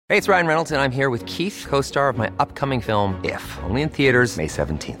Hey, it's Ryan Reynolds, and I'm here with Keith, co-star of my upcoming film, If, only in theaters May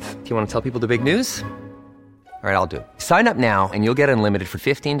 17th. Do you want to tell people the big news? All right, I'll do it. Sign up now and you'll get unlimited for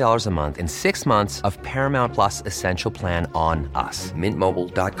 $15 a month and 6 months of Paramount Plus Essential Plan on us.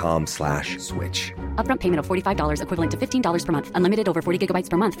 MintMobile.com/switch. Upfront payment of $45 equivalent to $15 per month. Unlimited over 40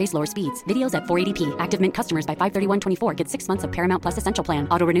 gigabytes per month. Face lower speeds. Videos at 480p. Active Mint customers by 531.24 get 6 months of Paramount Plus Essential Plan.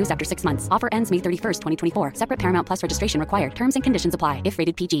 Auto renews after 6 months. Offer ends May 31st, 2024. Separate Paramount Plus registration required. Terms and conditions apply if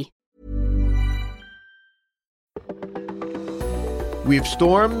rated PG. We have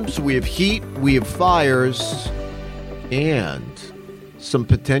storms, we have heat, we have fires, and some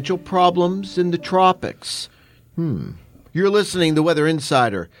potential problems in the tropics. You're listening to Weather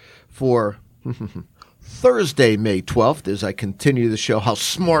Insider for Thursday, May 12th, as I continue to show how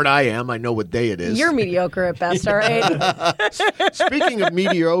smart I am. I know what day it is. You're mediocre at best, all right? Speaking of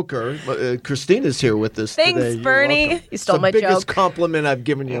mediocre, Christina's here with us today. Thanks, Bernie. You stole my joke. It's the biggest compliment I've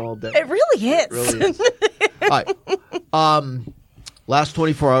given you all day. It really is. It really is. All right. Last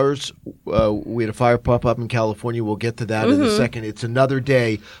 24 hours, we had a fire pop up in California. We'll get to that in a second. It's another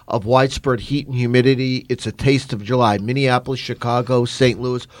day of widespread heat and humidity. It's a taste of July. Minneapolis, Chicago, St.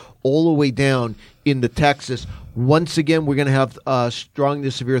 Louis, all the way down into Texas. Once again, we're going to have strong to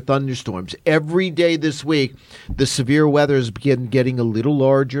severe thunderstorms. Every day this week, the severe weather is getting a little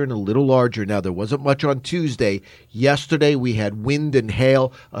larger and a little larger. Now, there wasn't much on Tuesday. Yesterday, we had wind and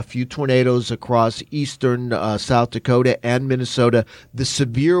hail, a few tornadoes across eastern South Dakota and Minnesota. The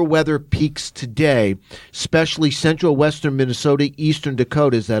severe weather peaks today, especially central western Minnesota, eastern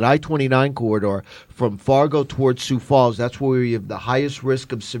Dakota, is that I-29 corridor from Fargo towards Sioux Falls. That's where we have the highest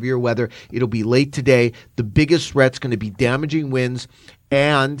risk of severe weather. It'll be late today. The biggest threat's going to be damaging winds,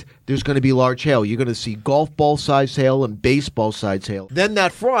 and there's going to be large hail. You're going to see golf ball size hail and baseball size hail. Then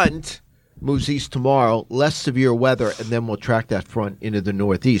that front moves east tomorrow, less severe weather, and then we'll track that front into the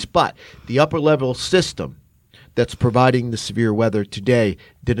northeast. But the upper level system that's providing the severe weather today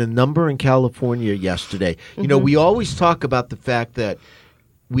did a number in California yesterday. You know, we always talk about the fact that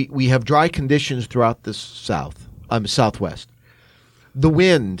we have dry conditions throughout the southwest. The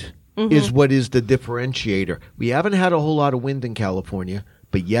wind is what is the differentiator. We haven't had a whole lot of wind in California,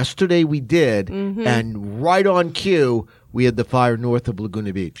 but yesterday we did, and right on cue, we had the fire north of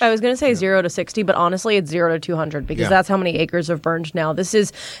Laguna Beach. I was going to say 0 to 60, but honestly, it's 0 to 200 because that's how many acres have burned now. This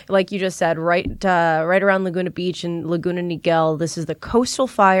is, like you just said, right around Laguna Beach and Laguna Niguel. This is the coastal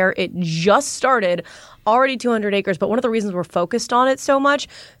fire. It just started. Already 200 acres, but one of the reasons we're focused on it so much,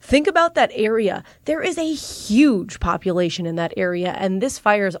 think about that area. There is a huge population in that area, and this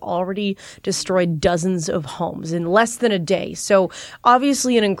fire has already destroyed dozens of homes in less than a day. So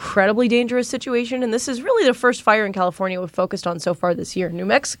obviously an incredibly dangerous situation, and this is really the first fire in California we've focused on so far this year. New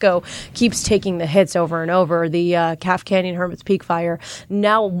Mexico keeps taking the hits over and over. The Calf Canyon Hermit's Peak fire,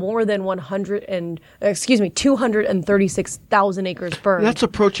 now more than 236,000 acres burned. That's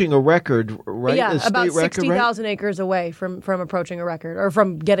approaching a record, right? Yeah, about 60,000 right? acres away from approaching a record, or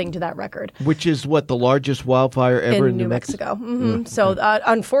from getting to that record. Which is what, the largest wildfire ever in New Mexico. So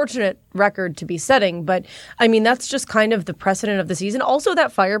unfortunate record to be setting, but I mean, that's just kind of the precedent of the season. Also,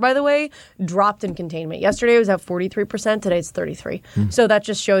 that fire, by the way, dropped in containment. Yesterday it was at 43%, today it's 33%. So that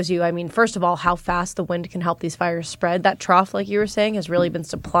just shows you, I mean, first of all, how fast the wind can help these fires spread. That trough, like you were saying, has really been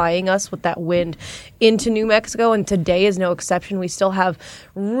supplying us with that wind into New Mexico, and today is no exception. We still have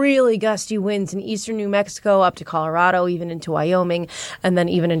really gusty winds in eastern New Mexico up to Colorado, even into Wyoming, and then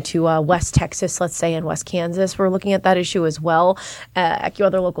even into West Texas, let's say, and West Kansas. We're looking at that issue as well.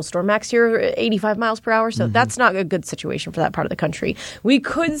 AccuWeather local storm max here, 85 miles per hour. So that's not a good situation for that part of the country. We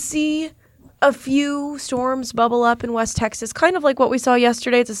could see a few storms bubble up in West Texas, kind of like what we saw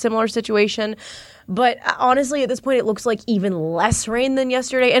yesterday. It's a similar situation. But honestly, at this point, it looks like even less rain than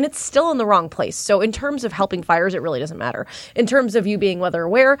yesterday, and it's still in the wrong place. So in terms of helping fires, it really doesn't matter. In terms of you being weather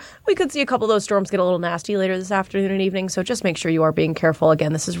aware, we could see a couple of those storms get a little nasty later this afternoon and evening. So just make sure you are being careful.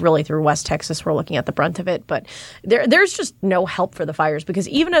 Again, this is really through West Texas. We're looking at the brunt of it. But there's just no help for the fires, because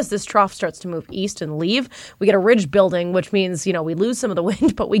even as this trough starts to move east and leave, we get a ridge building, which means, you know, we lose some of the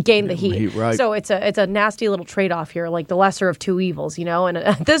wind, but we gain the heat. Right. So it's a nasty little trade-off here, like the lesser of two evils, you know. And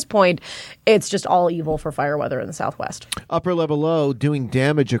at this point, it's just all evil for fire weather in the Southwest. Upper level low doing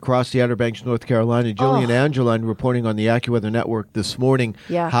damage across the Outer Banks, North Carolina. Jillian Angeline reporting on the AccuWeather Network this morning.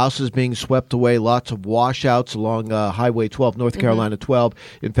 Yeah. Houses being swept away, lots of washouts along Highway 12, North Carolina 12.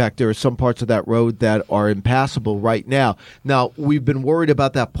 In fact, there are some parts of that road that are impassable right now. Now, we've been worried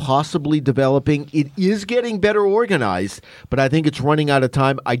about that possibly developing. It is getting better organized, but I think it's running out of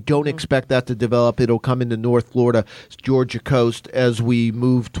time. I don't expect that to develop. It'll come into North Florida, Georgia coast as we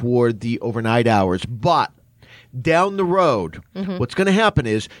move toward the overnight hours. But down the road, what's going to happen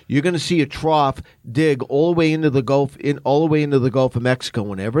is you're going to see a trough dig all the way into the Gulf, of Mexico.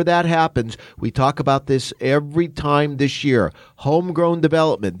 Whenever that happens, we talk about this every time this year. Homegrown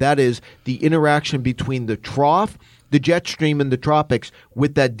development, that is the interaction between the trough, the jet stream in the tropics,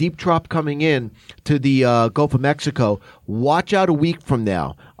 with that deep trough coming in to the Gulf of Mexico. Watch out a week from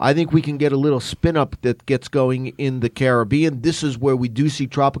now. I think we can get a little spin up that gets going in the Caribbean. This is where we do see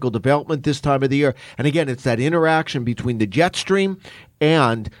tropical development this time of the year. And again, it's that interaction between the jet stream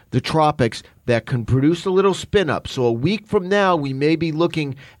and the tropics that can produce a little spin up. So a week from now, we may be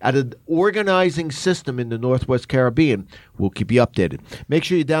looking at an organizing system in the Northwest Caribbean. We'll keep you updated. Make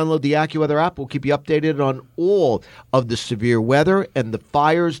sure you download the AccuWeather app. We'll keep you updated on all of the severe weather and the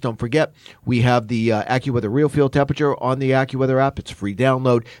fires. Don't forget, we have the AccuWeather real field temperature on the AccuWeather app. It's a free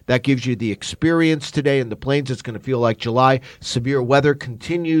download. That gives you the experience today in the plains. It's going to feel like July. Severe weather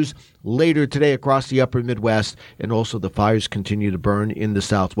continues later today across the upper Midwest, and also the fires continue to burn in the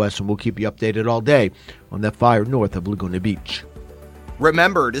Southwest, and we'll keep you updated all day on that fire north of Laguna Beach.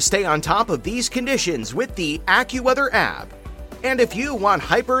 Remember to stay on top of these conditions with the AccuWeather app. And if you want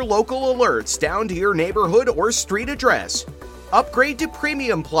hyper-local alerts down to your neighborhood or street address, upgrade to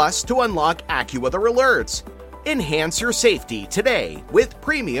Premium Plus to unlock AccuWeather alerts. Enhance your safety today with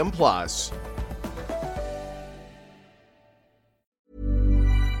Premium Plus.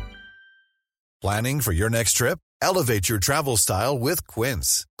 Planning for your next trip? Elevate your travel style with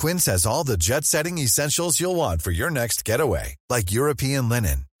Quince. Quince has all the jet-setting essentials you'll want for your next getaway, like European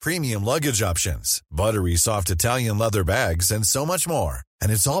linen, premium luggage options, buttery soft Italian leather bags, and so much more.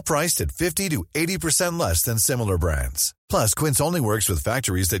 And it's all priced at 50 to 80% less than similar brands. Plus, Quince only works with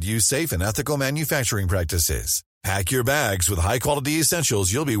factories that use safe and ethical manufacturing practices. Pack your bags with high-quality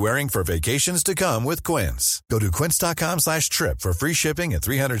essentials you'll be wearing for vacations to come with Quince. Go to quince.com/trip for free shipping and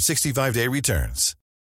 365-day returns.